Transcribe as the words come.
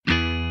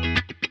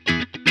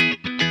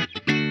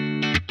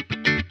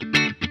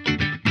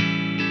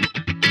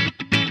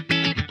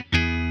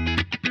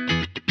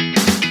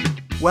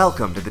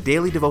Welcome to the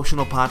daily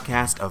devotional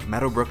podcast of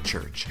Meadowbrook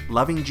Church,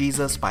 loving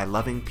Jesus by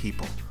loving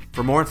people.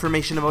 For more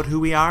information about who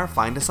we are,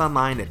 find us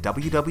online at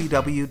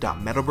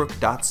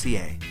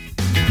www.meadowbrook.ca.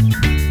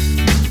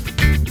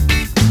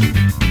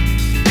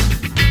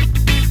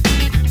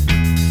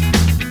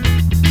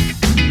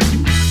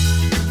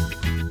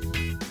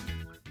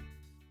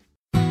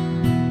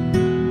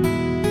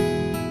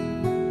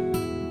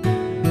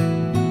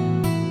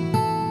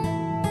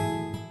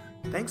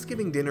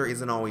 Thanksgiving dinner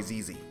isn't always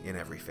easy in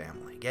every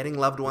family. Getting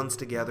loved ones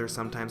together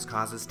sometimes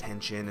causes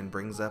tension and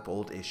brings up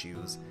old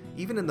issues.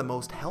 Even in the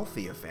most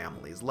healthy of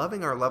families,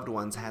 loving our loved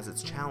ones has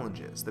its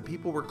challenges. The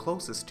people we're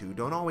closest to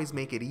don't always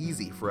make it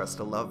easy for us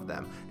to love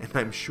them, and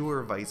I'm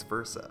sure vice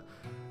versa.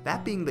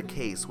 That being the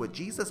case, what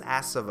Jesus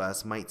asks of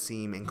us might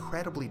seem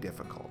incredibly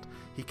difficult.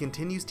 He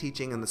continues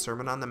teaching in the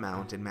Sermon on the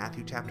Mount in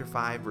Matthew chapter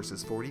 5,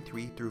 verses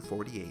 43 through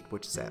 48,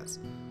 which says,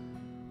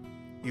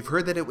 "You've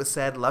heard that it was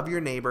said, 'Love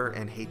your neighbor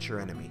and hate your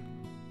enemy.'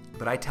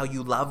 But I tell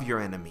you, love your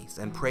enemies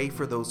and pray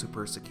for those who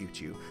persecute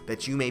you,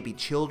 that you may be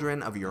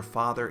children of your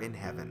Father in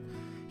heaven.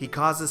 He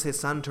causes his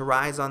sun to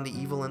rise on the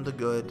evil and the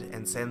good,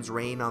 and sends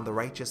rain on the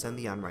righteous and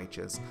the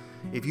unrighteous.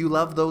 If you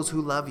love those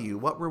who love you,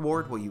 what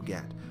reward will you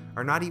get?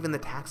 Are not even the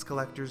tax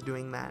collectors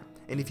doing that?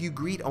 And if you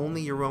greet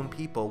only your own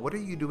people, what are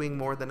you doing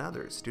more than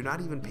others? Do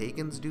not even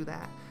pagans do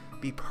that?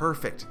 Be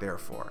perfect,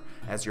 therefore,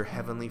 as your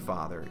heavenly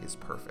Father is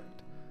perfect."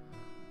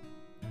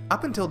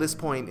 Up until this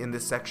point in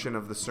this section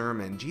of the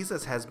sermon,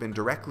 Jesus has been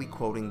directly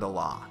quoting the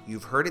law.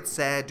 You've heard it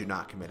said, do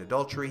not commit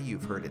adultery.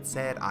 You've heard it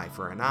said, eye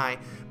for an eye.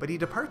 But he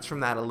departs from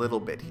that a little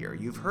bit here.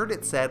 You've heard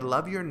it said,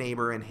 love your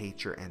neighbor and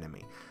hate your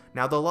enemy.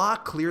 Now, the law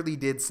clearly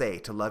did say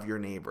to love your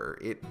neighbor.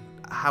 It,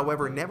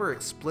 however, never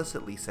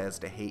explicitly says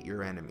to hate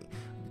your enemy.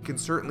 It can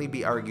certainly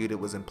be argued it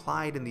was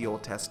implied in the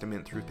Old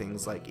Testament through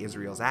things like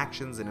Israel's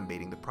actions in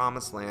invading the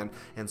Promised Land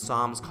and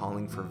Psalms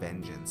calling for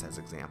vengeance as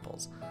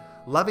examples.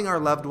 Loving our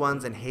loved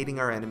ones and hating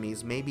our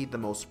enemies may be the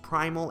most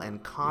primal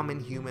and common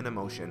human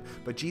emotion,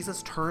 but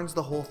Jesus turns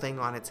the whole thing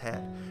on its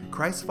head.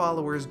 Christ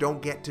followers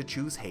don't get to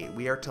choose hate.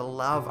 We are to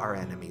love our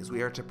enemies.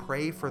 We are to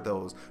pray for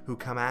those who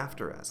come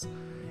after us.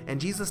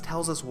 And Jesus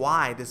tells us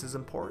why this is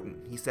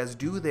important. He says,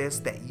 "Do this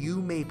that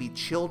you may be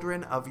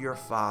children of your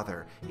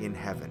Father in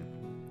heaven."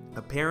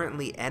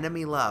 Apparently,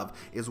 enemy love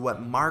is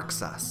what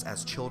marks us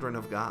as children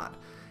of God.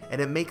 And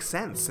it makes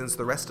sense since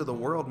the rest of the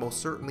world most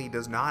certainly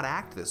does not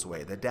act this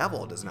way. The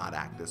devil does not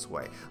act this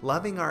way.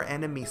 Loving our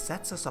enemy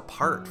sets us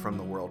apart from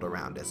the world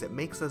around us. It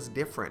makes us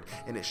different,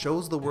 and it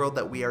shows the world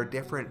that we are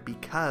different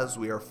because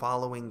we are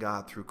following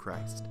God through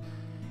Christ.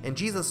 And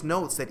Jesus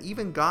notes that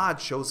even God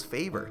shows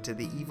favor to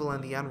the evil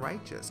and the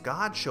unrighteous.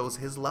 God shows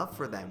his love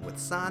for them with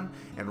sun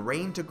and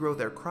rain to grow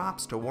their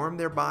crops, to warm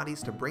their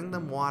bodies, to bring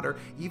them water.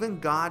 Even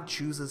God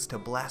chooses to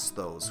bless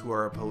those who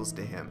are opposed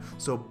to him.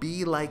 So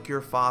be like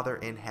your Father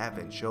in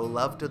heaven. Show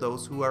love to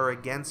those who are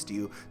against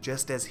you,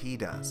 just as he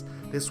does.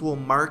 This will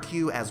mark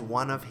you as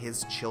one of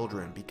his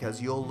children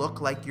because you'll look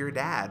like your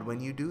dad when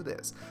you do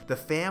this. The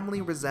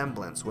family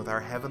resemblance with our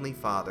Heavenly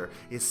Father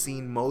is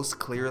seen most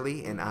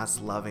clearly in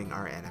us loving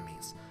our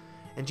enemies.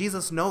 And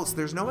Jesus notes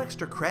there's no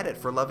extra credit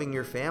for loving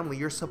your family.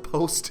 You're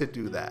supposed to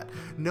do that.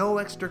 No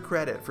extra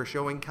credit for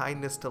showing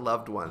kindness to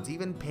loved ones.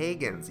 Even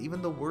pagans,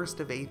 even the worst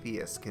of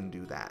atheists can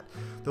do that.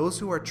 Those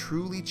who are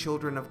truly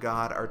children of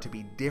God are to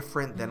be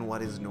different than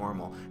what is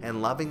normal.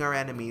 And loving our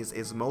enemies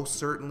is most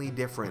certainly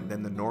different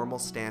than the normal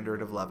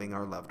standard of loving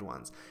our loved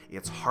ones.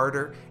 It's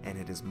harder and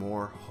it is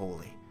more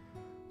holy.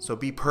 So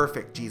be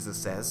perfect, Jesus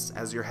says,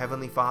 as your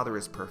heavenly Father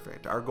is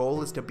perfect. Our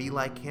goal is to be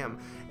like him,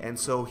 and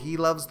so he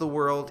loves the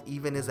world,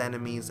 even his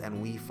enemies,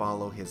 and we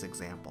follow his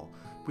example.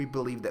 We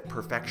believe that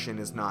perfection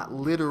is not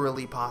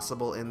literally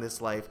possible in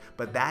this life,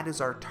 but that is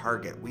our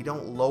target. We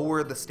don't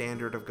lower the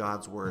standard of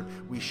God's word.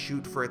 We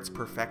shoot for its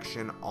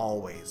perfection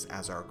always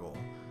as our goal.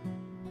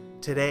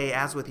 Today,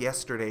 as with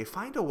yesterday,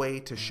 find a way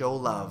to show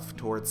love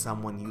towards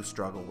someone you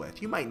struggle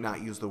with. You might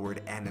not use the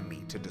word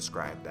enemy to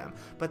describe them,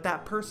 but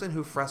that person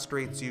who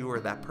frustrates you or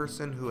that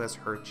person who has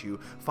hurt you,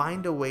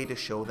 find a way to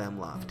show them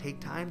love. Take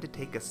time to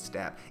take a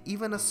step,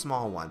 even a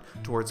small one,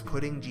 towards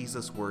putting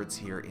Jesus' words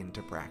here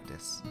into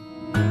practice.